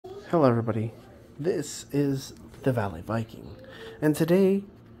Hello everybody, this is the Valley Viking, and today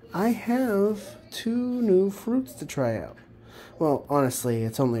I have two new fruits to try out. Well, honestly,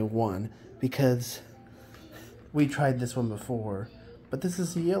 it's only one, because we tried this one before, but this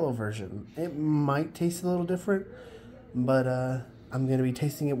is the yellow version. It might taste a little different, but I'm going to be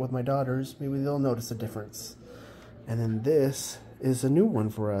tasting it with my daughters. Maybe they'll notice a difference. And then this is a new one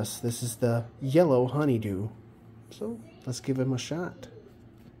for us. This is the yellow honeydew. So, let's give him a shot.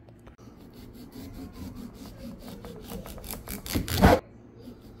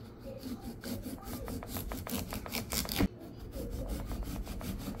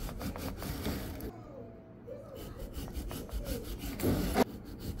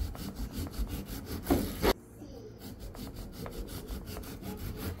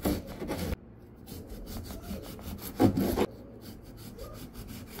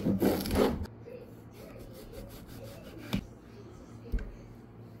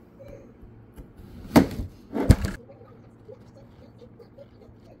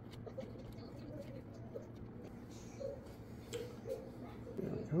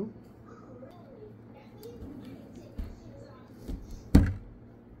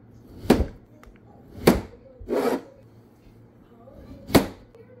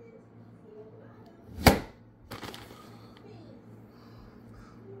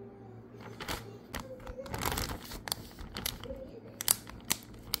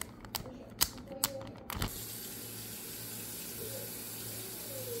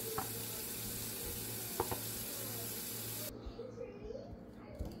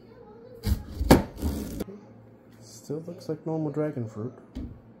 Still looks like normal dragon fruit.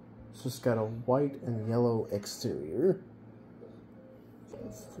 It's just got a white and yellow exterior.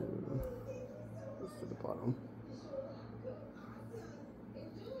 Let's do the bottom.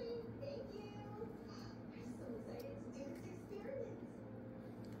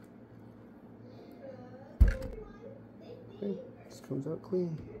 Okay, this comes out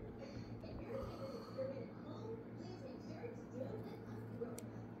clean.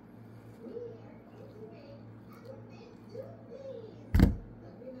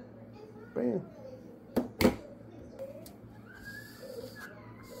 Bam.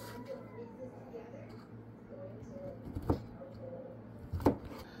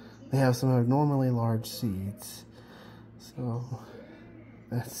 They have some abnormally large seeds, so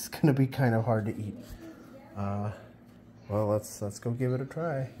that's gonna be kind of hard to eat. Well, let's go give it a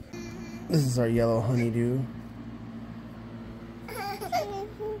try. This is our yellow honeydew.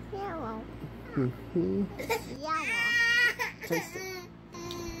 Yellow. Mm-hmm. Yellow. Taste it.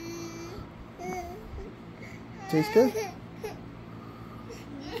 Tastes good?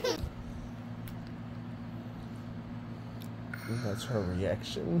 And that's her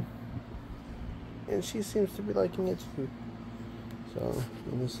reaction. And she seems to be liking it too. So,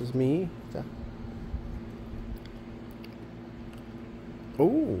 and this is me.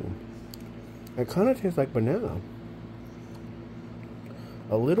 Oh, it kind of tastes like banana.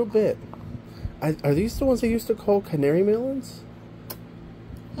 A little bit. Are these the ones they used to call canary melons?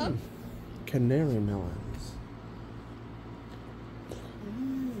 Huh? Canary melons.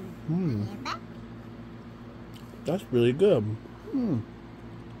 That's really good.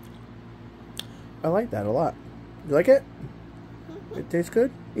 I like that a lot. You like it? It tastes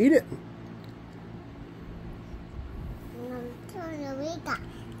good? Eat it.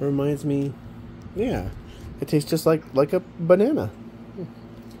 It reminds me, yeah, it tastes just like a banana.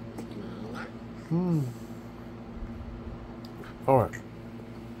 Alright.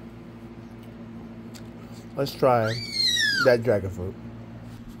 Let's try that dragon fruit.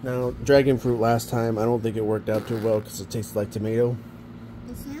 Now, dragon fruit last time, I don't think it worked out too well because it tasted like tomato.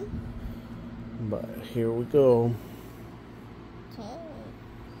 But here we go. Okay.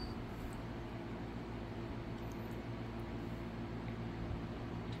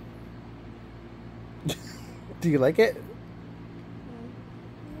 Do you like it?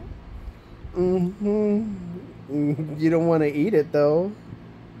 You don't want to eat it though.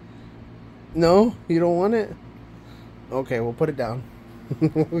 No? You don't want it? Okay, we'll put it down.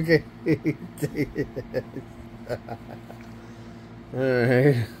 Okay.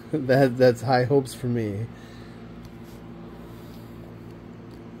 Alright. That's high hopes for me.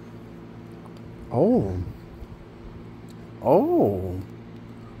 Oh.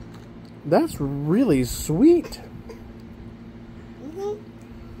 That's really sweet.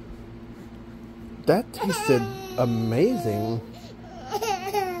 That tasted amazing.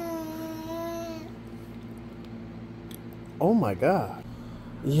 Oh my god.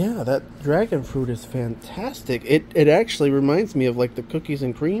 Yeah, that dragon fruit is fantastic. It actually reminds me of like the cookies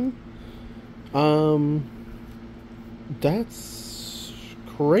and cream. That's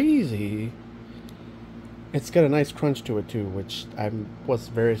crazy. It's got a nice crunch to it too, which I was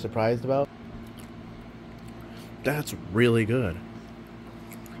very surprised about. That's really good.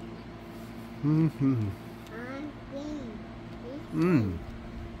 Mm-hmm. Mmm.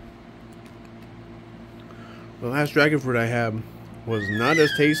 The last dragon fruit I had was not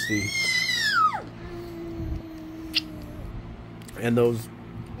as tasty. And those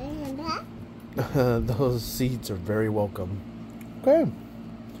those seeds are very welcome. Okay.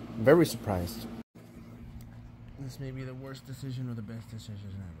 Very surprised. This may be the worst decision or the best decision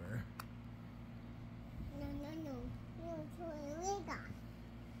ever.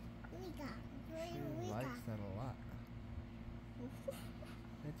 She likes that a lot.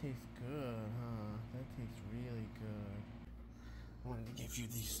 That tastes good, huh? That tastes really good. I wanted to give you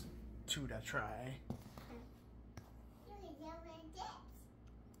these two to try.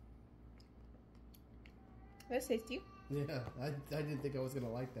 That's tasty. Yeah, I didn't think I was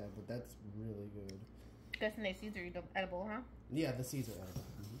gonna like that, but that's really good. Guessing the seeds are edible, huh? Yeah, the seeds are edible.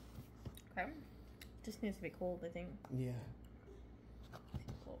 Mm-hmm. Okay. Just needs to be cold, I think. Yeah.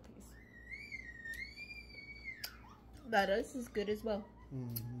 Cold piece. That is good as well.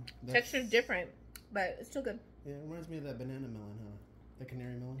 Mm-hmm. Texture's different, but it's still good. Yeah, it reminds me of that banana melon, huh? The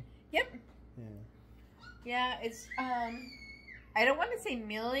canary melon. Yep. Yeah. Yeah, it's I don't want to say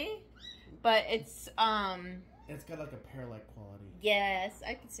mealy, but it's It's got like a pear-like quality. yes,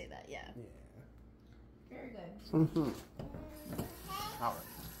 I could say that. Yeah. Yeah. Very good. Mm-hmm. All right.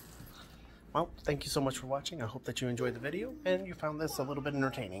 Well, thank you so much for watching. I hope that you enjoyed the video and you found this a little bit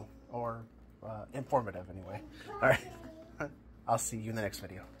entertaining or informative anyway. All right. I'll see you in the next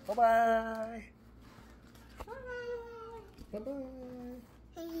video. Bye-bye.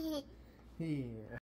 Bye-bye. Yeah.